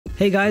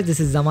Hey guys, this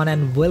is Zaman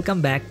and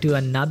welcome back to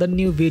another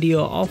new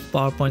video of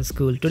PowerPoint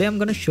School. Today I'm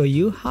going to show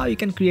you how you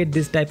can create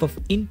this type of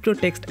intro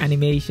text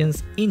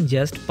animations in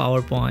just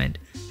PowerPoint.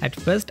 At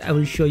first, I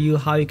will show you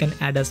how you can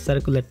add a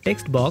circular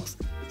text box.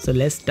 So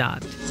let's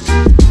start.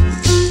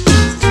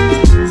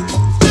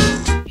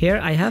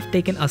 Here I have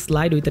taken a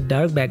slide with a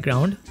dark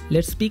background.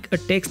 Let's pick a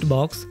text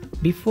box.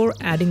 Before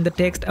adding the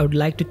text, I would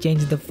like to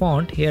change the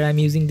font. Here I'm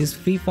using this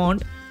free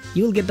font.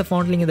 You will get the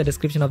font link in the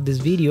description of this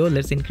video.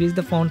 Let's increase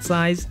the font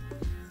size.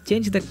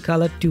 Change the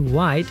color to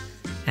white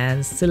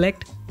and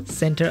select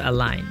center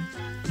align.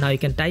 Now you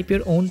can type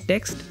your own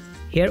text.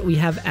 Here we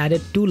have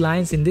added 2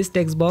 lines in this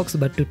text box,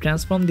 but to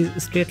transform these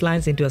straight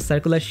lines into a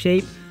circular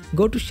shape,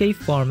 go to shape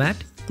format,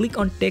 click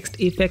on text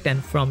effect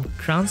and from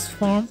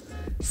transform,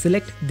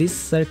 select this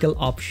circle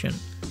option.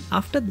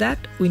 After that,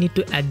 we need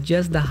to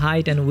adjust the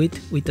height and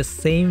width with the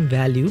same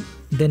value.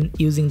 Then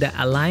using the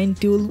align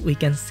tool, we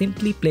can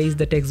simply place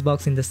the text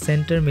box in the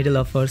center middle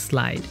of our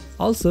slide.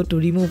 Also, to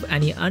remove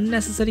any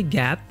unnecessary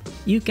gap,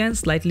 you can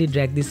slightly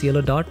drag this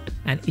yellow dot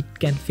and it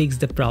can fix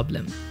the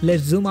problem.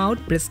 Let's zoom out,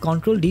 press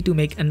Ctrl D to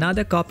make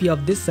another copy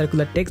of this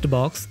circular text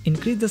box,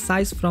 increase the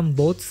size from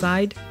both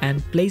sides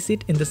and place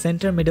it in the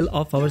center middle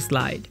of our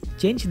slide.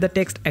 Change the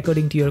text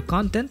according to your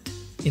content.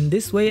 In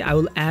this way, I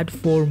will add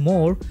 4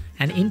 more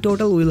and in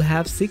total we will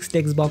have 6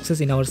 text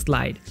boxes in our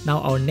slide. Now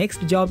our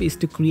next job is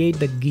to create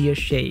the gear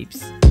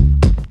shapes.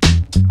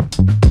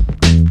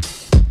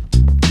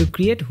 To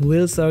create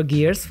wheels or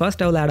gears,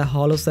 first I will add a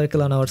hollow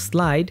circle on our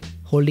slide.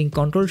 Holding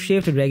Ctrl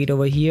Shift, drag it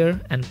over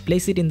here and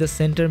place it in the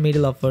center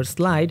middle of our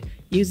slide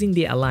using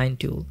the align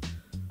tool.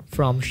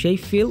 From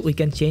shape fill, we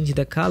can change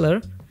the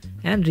color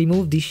and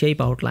remove the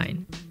shape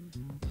outline.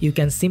 You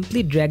can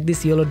simply drag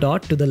this yellow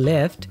dot to the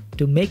left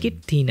to make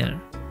it thinner.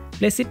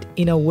 Place it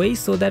in a way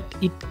so that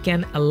it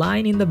can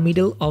align in the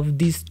middle of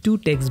these 2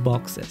 text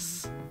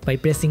boxes. By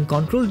pressing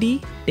Ctrl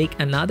D, take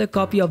another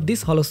copy of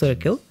this hollow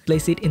circle,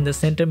 place it in the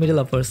center middle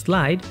of our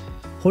slide.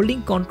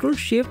 Holding Ctrl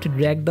Shift,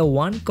 drag the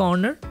one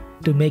corner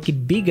to make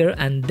it bigger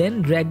and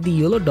then drag the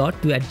yellow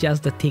dot to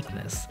adjust the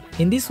thickness.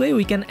 In this way,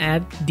 we can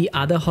add the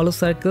other hollow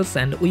circles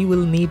and we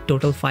will need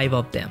total 5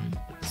 of them.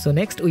 So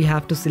next we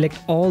have to select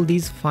all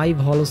these 5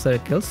 hollow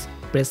circles.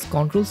 Press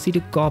Ctrl C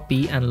to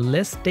copy and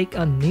let's take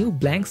a new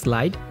blank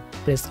slide.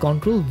 Press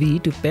Ctrl V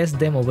to paste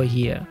them over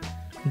here.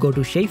 Go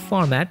to shape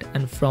format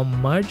and from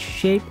merge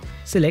shape,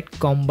 select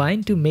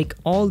combine to make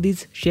all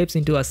these shapes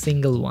into a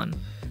single one.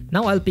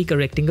 Now I'll pick a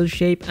rectangle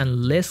shape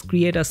and let's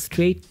create a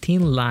straight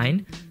thin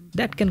line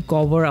that can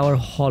cover our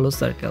hollow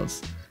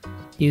circles.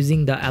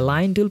 Using the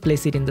align tool,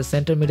 place it in the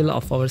center middle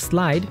of our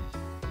slide.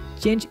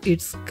 Change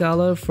its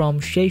color from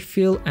shape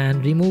fill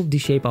and remove the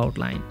shape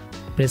outline.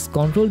 Press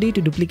Ctrl D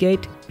to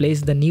duplicate,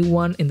 place the new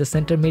one in the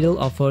center middle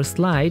of our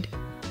slide.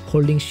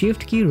 Holding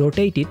Shift key,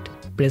 rotate it.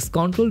 Press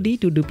Ctrl D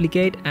to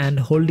duplicate and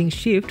holding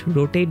Shift,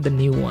 rotate the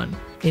new one.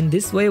 In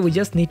this way, we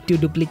just need to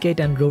duplicate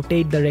and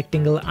rotate the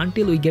rectangle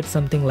until we get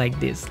something like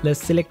this. Let's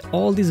select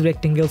all these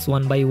rectangles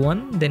one by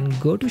one, then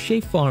go to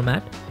shape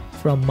format.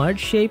 From merge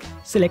shape,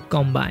 select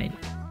combine.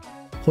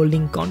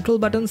 Holding Ctrl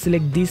button,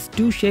 select these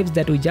 2 shapes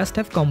that we just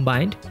have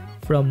combined.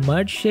 From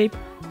merge shape,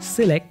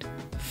 select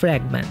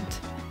fragment.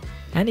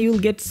 And you will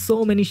get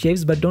so many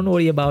shapes, but don't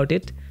worry about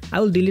it. I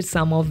will delete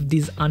some of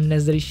these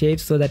unnecessary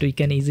shapes so that we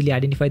can easily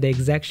identify the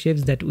exact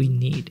shapes that we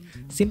need.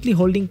 Simply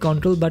holding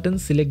Ctrl button,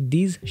 select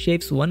these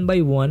shapes one by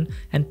one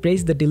and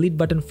press the delete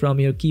button from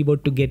your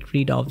keyboard to get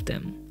rid of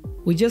them.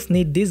 We just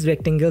need these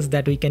rectangles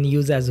that we can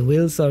use as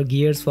wheels or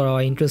gears for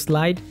our intro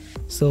slide.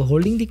 So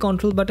holding the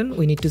Ctrl button,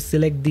 we need to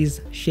select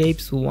these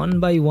shapes one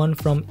by one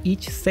from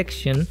each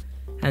section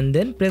and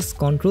then press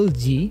Ctrl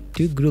G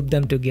to group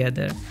them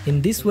together.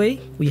 In this way,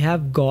 we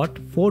have got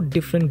 4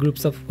 different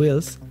groups of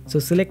wheels. So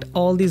select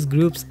all these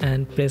groups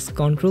and press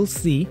Ctrl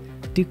C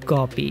to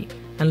copy.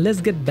 And let's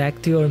get back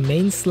to our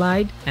main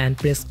slide and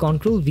press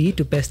Ctrl V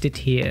to paste it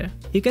here.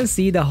 You can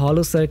see the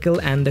hollow circle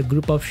and the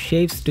group of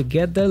shapes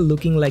together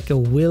looking like a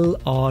wheel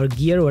or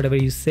gear, whatever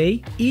you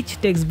say. Each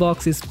text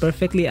box is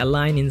perfectly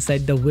aligned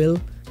inside the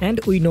wheel and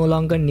we no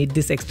longer need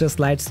this extra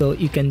slide, so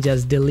you can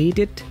just delete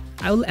it.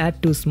 I will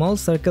add 2 small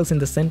circles in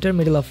the center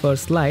middle of our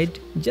slide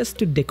just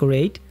to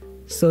decorate.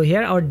 So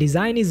here our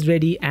design is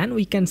ready and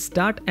we can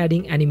start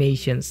adding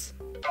animations.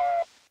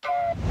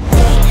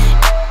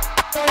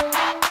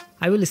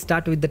 I will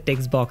start with the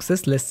text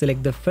boxes. Let's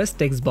select the first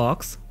text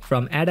box.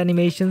 From add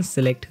animation,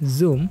 select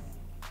zoom.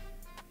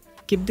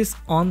 Keep this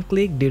on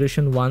click,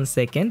 duration 1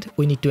 second.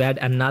 We need to add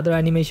another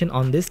animation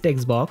on this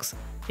text box.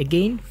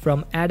 Again,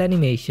 from add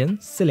animation,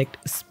 select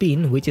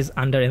spin, which is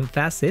under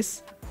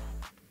emphasis.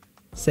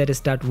 Set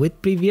start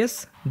with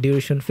previous,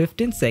 duration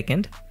 15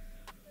 seconds.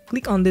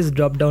 Click on this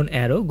drop down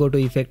arrow, go to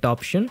effect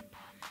option.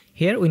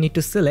 Here we need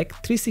to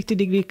select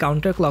 360°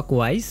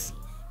 counterclockwise.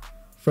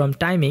 From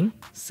timing,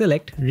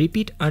 select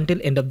repeat until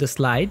end of the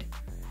slide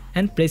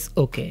and press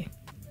OK.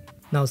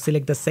 Now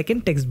select the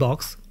second text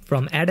box.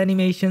 From add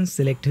animation,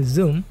 select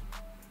zoom.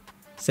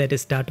 Set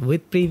start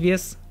with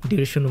previous,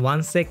 duration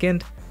 1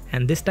 second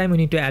and this time we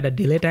need to add a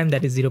delay time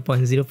that is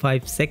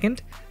 0.05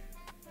 second.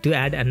 To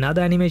add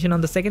another animation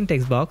on the second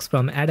text box,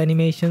 from Add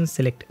Animation,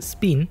 select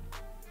Spin,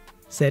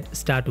 set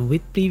Start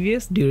with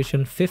Previous,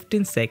 duration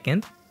 15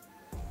 seconds.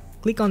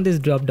 Click on this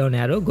drop down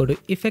arrow, go to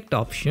Effect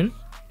option.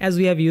 As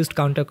we have used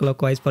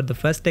counterclockwise for the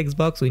first text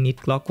box, we need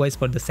clockwise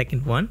for the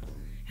second one.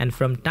 And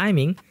from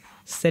Timing,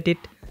 set it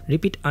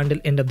Repeat until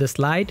end of the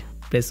slide,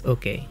 press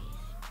OK.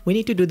 We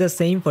need to do the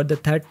same for the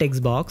third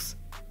text box.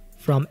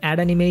 From Add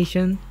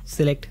Animation,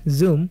 select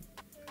Zoom,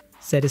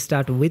 set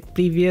Start with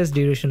Previous,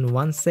 duration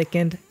 1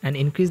 second, and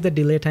increase the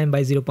delay time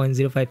by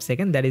 0.05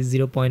 second, that is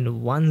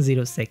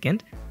 0.10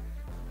 second.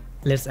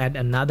 Let's add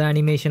another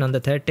animation on the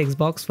third text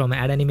box. From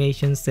Add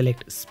Animation,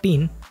 select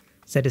Spin,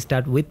 set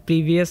Start with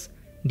Previous,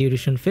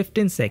 duration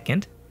 15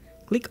 seconds.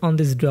 Click on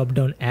this drop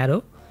down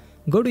arrow,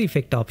 go to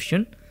Effect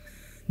option.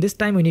 This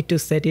time we need to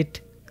set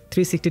it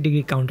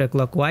 360-degree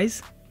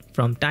counterclockwise.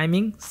 From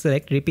Timing,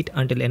 select Repeat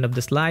until end of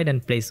the slide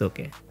and press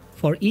OK.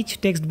 For each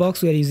text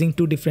box we are using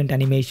two different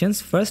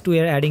animations. First we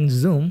are adding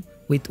Zoom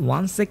with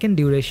 1 second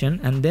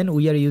duration, and then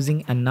we are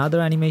using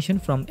another animation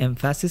from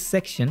Emphasis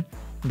section,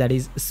 that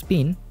is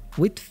Spin,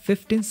 with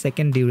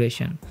 15-second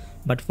duration.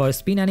 But for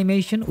Spin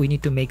animation we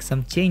need to make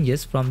some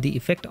changes from the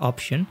Effect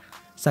option,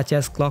 such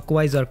as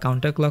clockwise or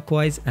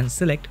counterclockwise, and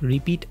select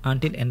Repeat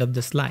until end of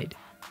the slide.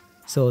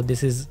 So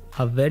this is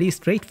a very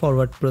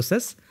straightforward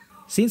process.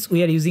 Since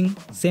we are using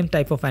same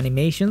type of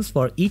animations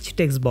for each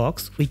text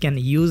box, we can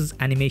use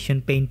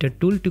Animation Painter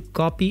tool to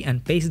copy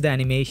and paste the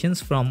animations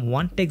from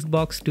one text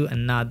box to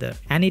another,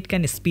 and it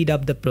can speed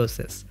up the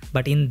process.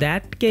 But in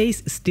that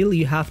case, still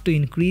you have to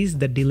increase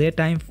the delay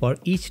time for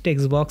each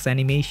text box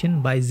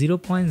animation by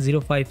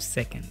 0.05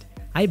 second.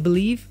 I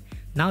believe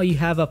now you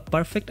have a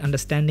perfect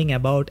understanding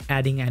about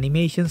adding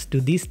animations to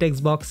these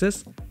text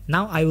boxes.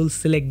 Now I will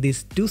select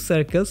these two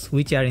circles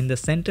which are in the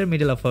center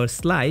middle of our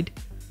slide.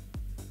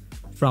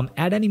 From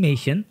Add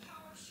Animation,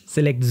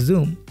 select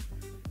Zoom,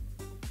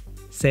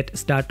 set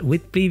Start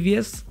with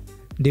Previous,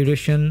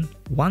 duration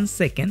 1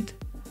 second,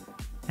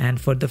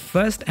 and for the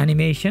first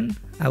animation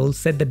I will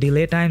set the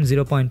delay time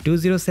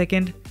 0.20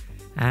 second,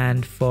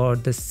 and for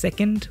the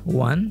second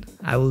one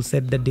I will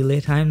set the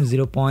delay time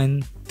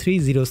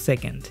 0.30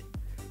 second.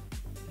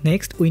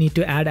 Next we need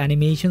to add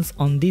animations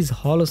on these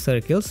hollow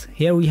circles.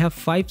 Here we have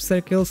 5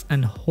 circles,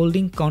 and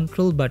holding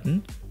Ctrl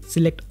button,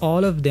 select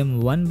all of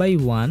them one by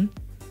one.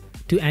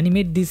 To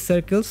animate these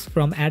circles,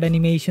 from Add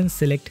Animation,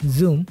 select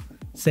Zoom,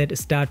 set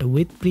Start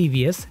with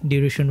Previous,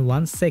 duration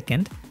 1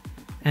 second,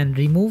 and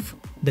remove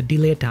the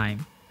delay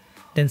time.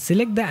 Then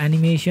select the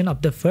animation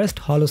of the first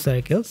hollow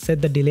circle,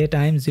 set the delay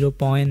time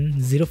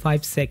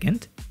 0.05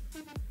 second.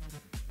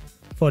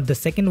 For the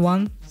second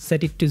one,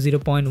 set it to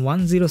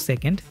 0.10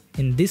 second.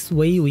 In this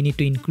way, we need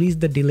to increase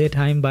the delay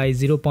time by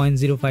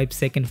 0.05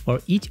 second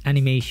for each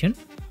animation,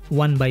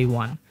 one by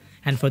one.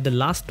 And for the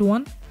last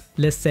one,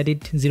 let's set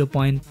it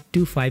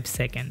 0.25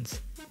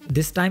 seconds.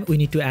 This time we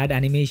need to add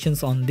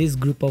animations on this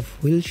group of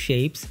wheel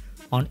shapes.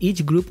 On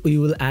each group we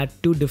will add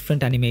two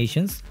different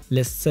animations.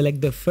 Let's select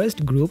the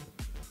first group.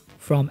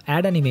 From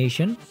Add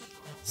Animation,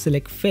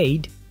 select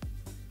Fade,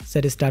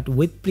 set Start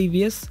with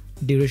Previous,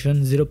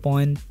 duration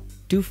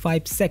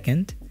 0.25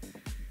 second,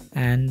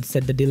 and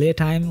set the delay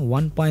time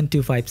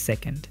 1.25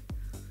 second.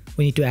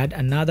 We need to add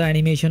another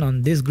animation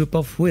on this group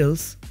of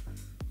wheels.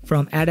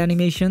 From Add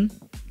Animation,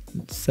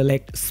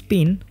 select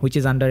Spin, which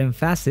is under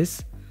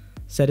Emphasis,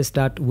 set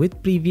Start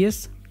with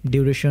Previous,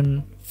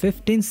 duration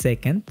 15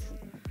 seconds.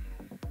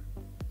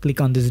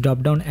 Click on this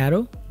drop down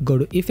arrow, go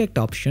to Effect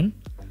option.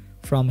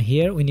 From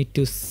here we need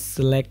to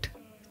select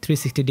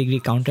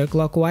 360-degree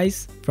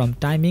counterclockwise. From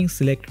Timing,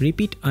 select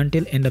Repeat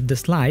until end of the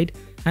slide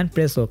and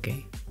press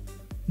OK.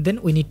 Then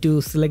we need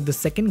to select the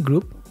second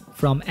group.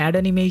 From Add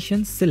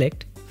Animation,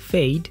 select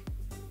Fade,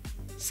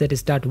 set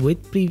Start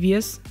with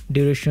Previous,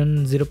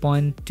 duration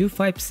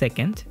 0.25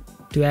 second.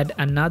 To add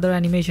another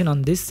animation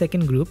on this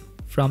second group,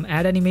 from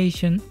Add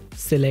Animation,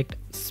 select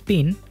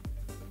Spin,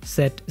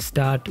 set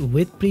Start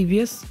with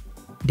Previous,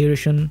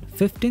 duration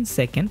 15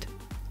 second.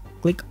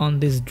 Click on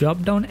this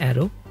drop down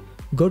arrow,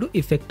 go to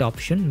Effect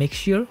option, make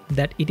sure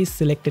that it is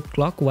selected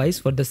clockwise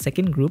for the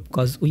second group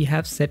because we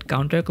have set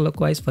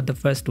counterclockwise for the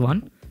first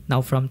one.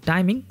 Now from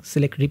Timing,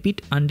 select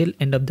Repeat until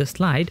end of the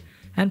slide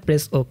and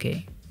press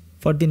OK.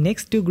 For the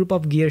next two group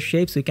of gear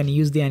shapes, we can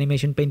use the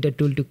Animation Painter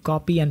tool to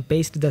copy and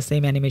paste the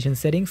same animation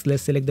settings.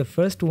 Let's select the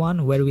first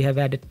one where we have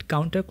added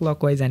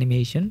counterclockwise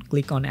animation.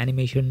 Click on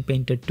Animation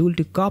Painter tool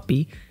to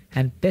copy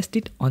and paste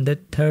it on the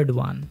third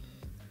one.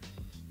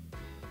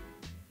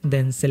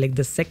 Then select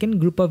the second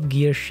group of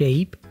gear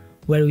shape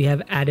where we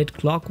have added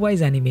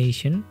clockwise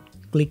animation.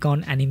 Click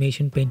on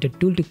Animation Painter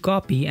tool to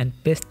copy and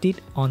paste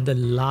it on the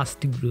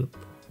last group.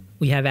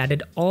 We have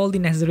added all the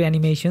necessary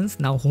animations.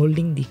 Now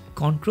holding the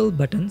Ctrl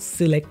button,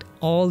 select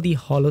all the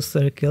hollow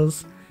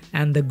circles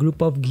and the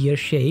group of gear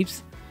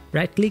shapes.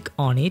 Right click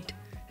on it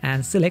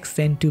and select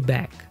Send to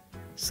Back.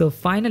 So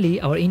finally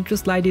our intro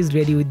slide is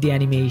ready with the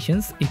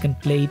animations. You can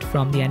play it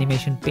from the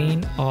animation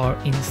pane, or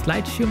in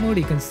slideshow mode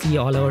you can see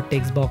all our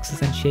text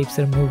boxes and shapes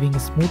are moving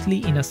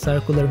smoothly in a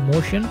circular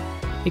motion.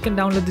 You can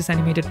download this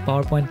animated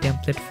PowerPoint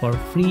template for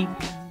free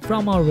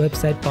from our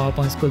website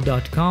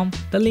powerpointschool.com.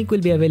 The link will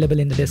be available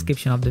in the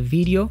description of the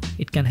video.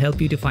 It can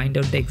help you to find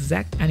out the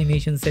exact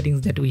animation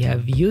settings that we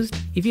have used.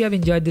 If you have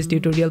enjoyed this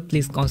tutorial,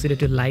 please consider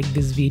to like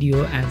this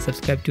video and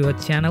subscribe to our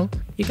channel.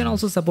 You can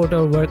also support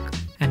our work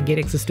and get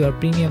access to our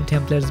premium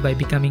templates by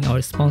becoming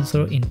our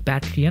sponsor in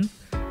Patreon.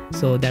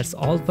 So that's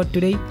all for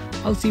today.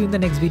 I'll see you in the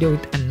next video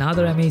with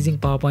another amazing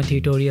PowerPoint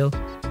tutorial,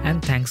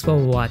 and thanks for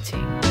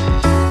watching.